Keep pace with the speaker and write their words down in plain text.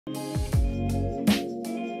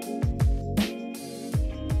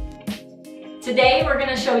Today we're going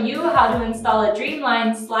to show you how to install a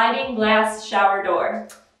Dreamline sliding glass shower door.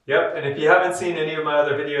 Yep, and if you haven't seen any of my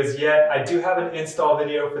other videos yet, I do have an install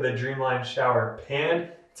video for the Dreamline shower pan.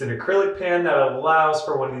 It's an acrylic pan that allows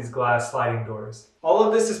for one of these glass sliding doors. All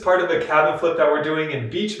of this is part of a cabin flip that we're doing in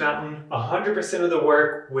Beach Mountain, 100% of the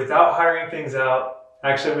work without hiring things out.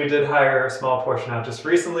 Actually, we did hire a small portion out just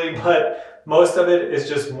recently, but most of it is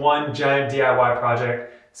just one giant DIY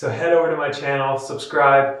project. So head over to my channel,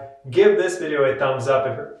 subscribe, give this video a thumbs up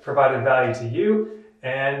if it provided value to you,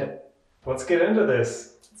 and let's get into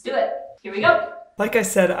this. Let's do it. Here we go. Like I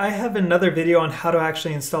said, I have another video on how to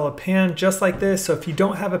actually install a pan just like this. So if you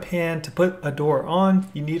don't have a pan to put a door on,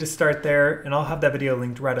 you need to start there, and I'll have that video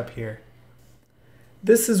linked right up here.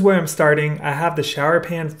 This is where I'm starting. I have the shower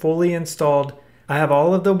pan fully installed. I have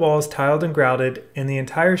all of the walls tiled and grouted, and the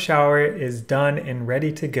entire shower is done and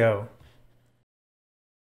ready to go.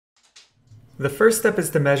 The first step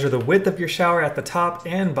is to measure the width of your shower at the top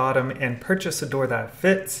and bottom and purchase a door that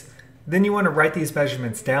fits. Then you want to write these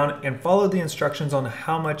measurements down and follow the instructions on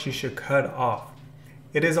how much you should cut off.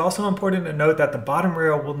 It is also important to note that the bottom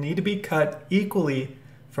rail will need to be cut equally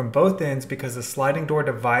from both ends because the sliding door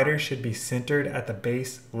divider should be centered at the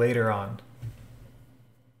base later on.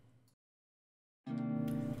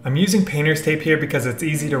 I'm using painter's tape here because it's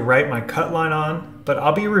easy to write my cut line on, but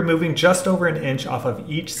I'll be removing just over an inch off of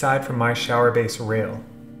each side from my shower base rail.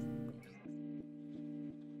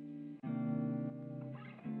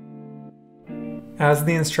 As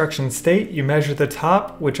the instructions state, you measure the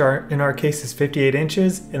top, which in our case is 58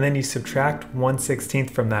 inches, and then you subtract 1/16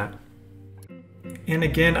 from that. And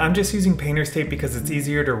again, I'm just using painter's tape because it's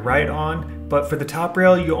easier to write on, but for the top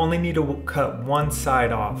rail, you only need to cut one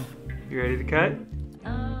side off. You ready to cut?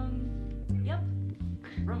 Yep.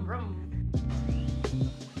 Vroom, vroom.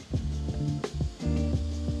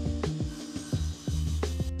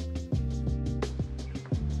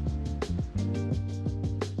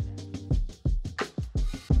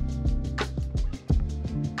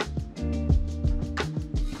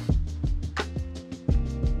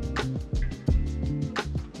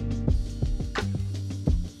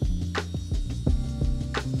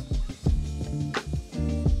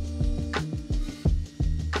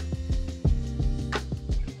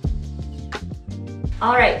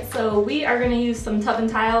 Alright, so we are going to use some tub and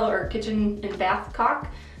tile or kitchen and bath caulk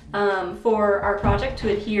for our project to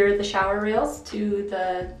adhere the shower rails to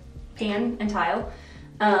the pan and tile.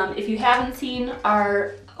 If you haven't seen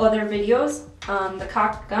our other videos on the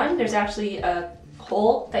caulk gun, there's actually a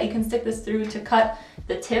hole that you can stick this through to cut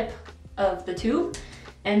the tip of the tube.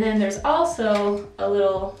 And then there's also a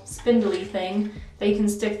little spindly thing that you can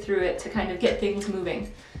stick through it to kind of get things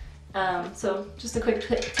moving. So just a quick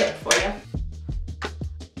tip for you.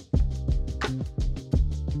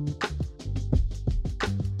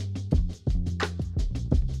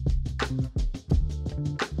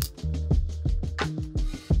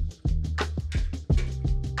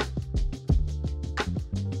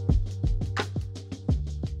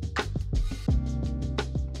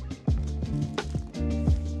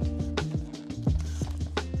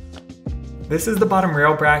 This is the bottom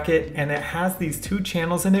rail bracket, and it has these two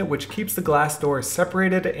channels in it which keeps the glass doors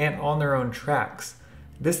separated and on their own tracks.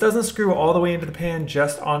 This doesn't screw all the way into the pan,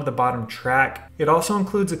 just onto the bottom track. It also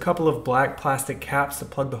includes a couple of black plastic caps to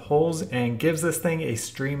plug the holes and gives this thing a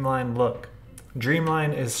streamlined look.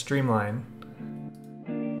 Dreamline is streamline.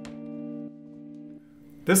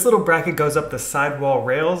 This little bracket goes up the sidewall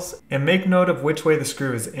rails, and make note of which way the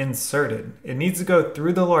screw is inserted. It needs to go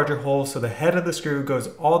through the larger hole so the head of the screw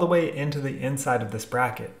goes all the way into the inside of this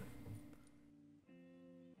bracket.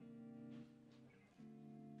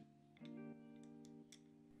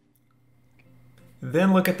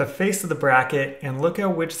 Then look at the face of the bracket and look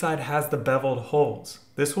at which side has the beveled holes.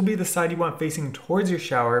 This will be the side you want facing towards your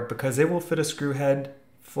shower because it will fit a screw head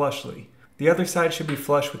flushly. The other side should be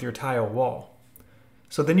flush with your tile wall.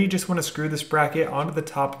 So then you just want to screw this bracket onto the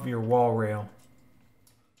top of your wall rail.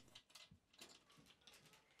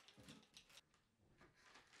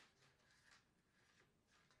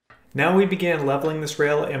 Now we began leveling this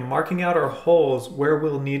rail and marking out our holes where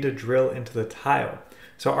we'll need to drill into the tile.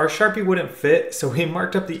 So our Sharpie wouldn't fit, so we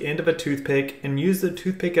marked up the end of a toothpick and used the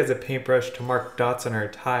toothpick as a paintbrush to mark dots on our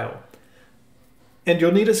tile. And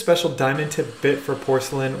you'll need a special diamond tip bit for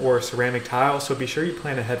porcelain or ceramic tile, so be sure you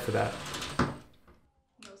plan ahead for that.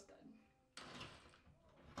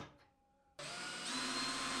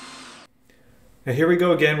 Now here we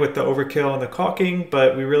go again with the overkill and the caulking,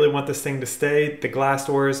 but we really want this thing to stay. The glass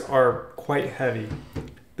doors are quite heavy.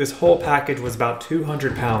 This whole package was about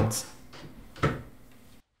 200 pounds.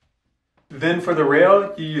 Then for the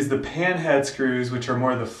rail, you use the pan head screws, which are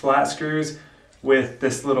more the flat screws. with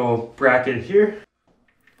this little bracket here.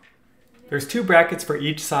 There's 2 brackets for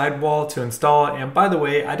each side wall to install, and by the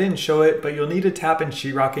way, I didn't show it, but you'll need to tap in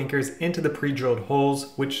sheetrock anchors into the pre-drilled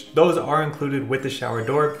holes, which those are included with the shower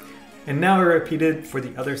door. And now I repeated for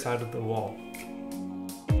the other side of the wall.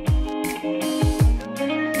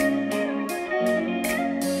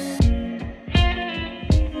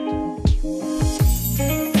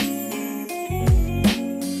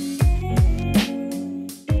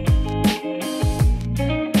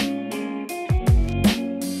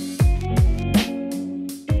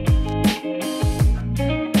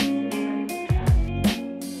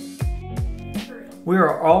 We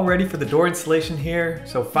are all ready for the door installation here,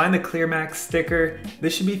 so find the ClearMax sticker.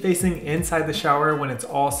 This should be facing inside the shower when it's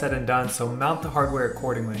all said and done, so mount the hardware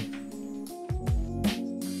accordingly.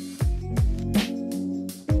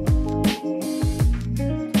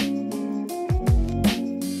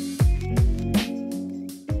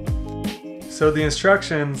 So the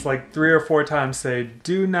instructions like 3 or 4 times say,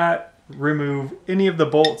 do not remove any of the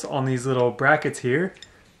bolts on these little brackets here.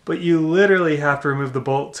 But you literally have to remove the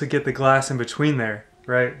bolt to get the glass in between there,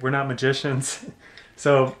 right? We're not magicians.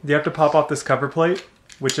 So you have to pop off this cover plate,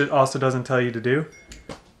 which it also doesn't tell you to do.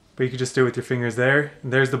 But you can just do it with your fingers there.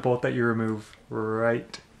 And there's the bolt that you remove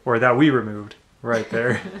right, or that we removed right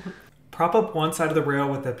there. Prop up one side of the rail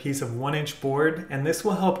with a piece of 1-inch board, and this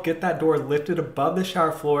will help get that door lifted above the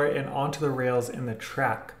shower floor and onto the rails in the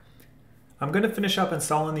track. I'm going to finish up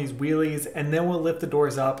installing these wheelies, and then we'll lift the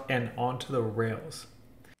doors up and onto the rails.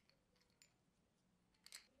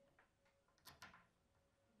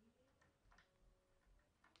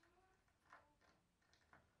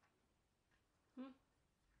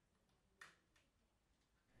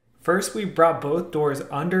 First, we brought both doors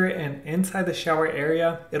under and inside the shower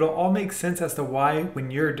area. It'll all make sense as to why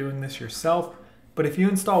when you're doing this yourself, but if you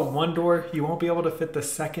install one door, you won't be able to fit the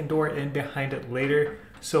second door in behind it later,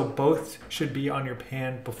 so both should be on your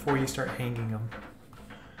pan before you start hanging them.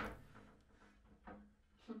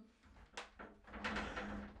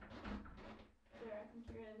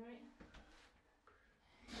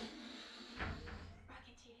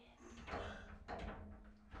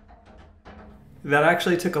 That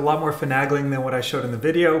actually took a lot more finagling than what I showed in the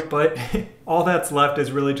video, but all that's left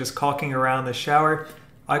is really just caulking around the shower.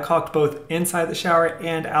 I caulked both inside the shower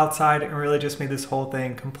and outside and really just made this whole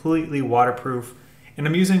thing completely waterproof. And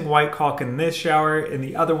I'm using white caulk in this shower. In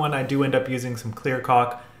the other one, I do end up using some clear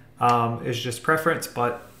caulk. It's just preference,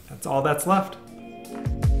 but that's all that's left.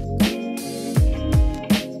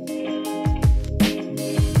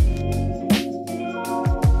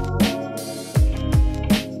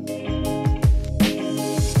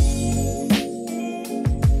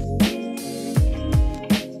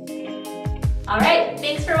 Alright,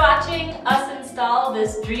 thanks for watching us install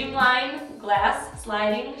this Dreamline glass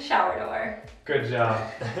sliding shower door. Good job.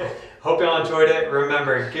 Hope y'all enjoyed it.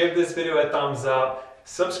 Remember, give this video a thumbs up,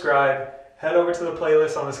 subscribe, head over to the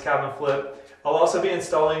playlist on this cabin flip. I'll also be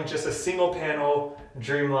installing just a single panel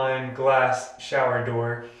Dreamline glass shower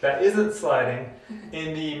door that isn't sliding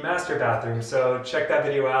in the master bathroom. So check that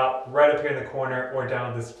video out right up here in the corner or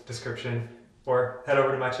down in this description, or head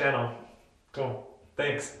over to my channel. Cool.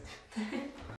 Thanks.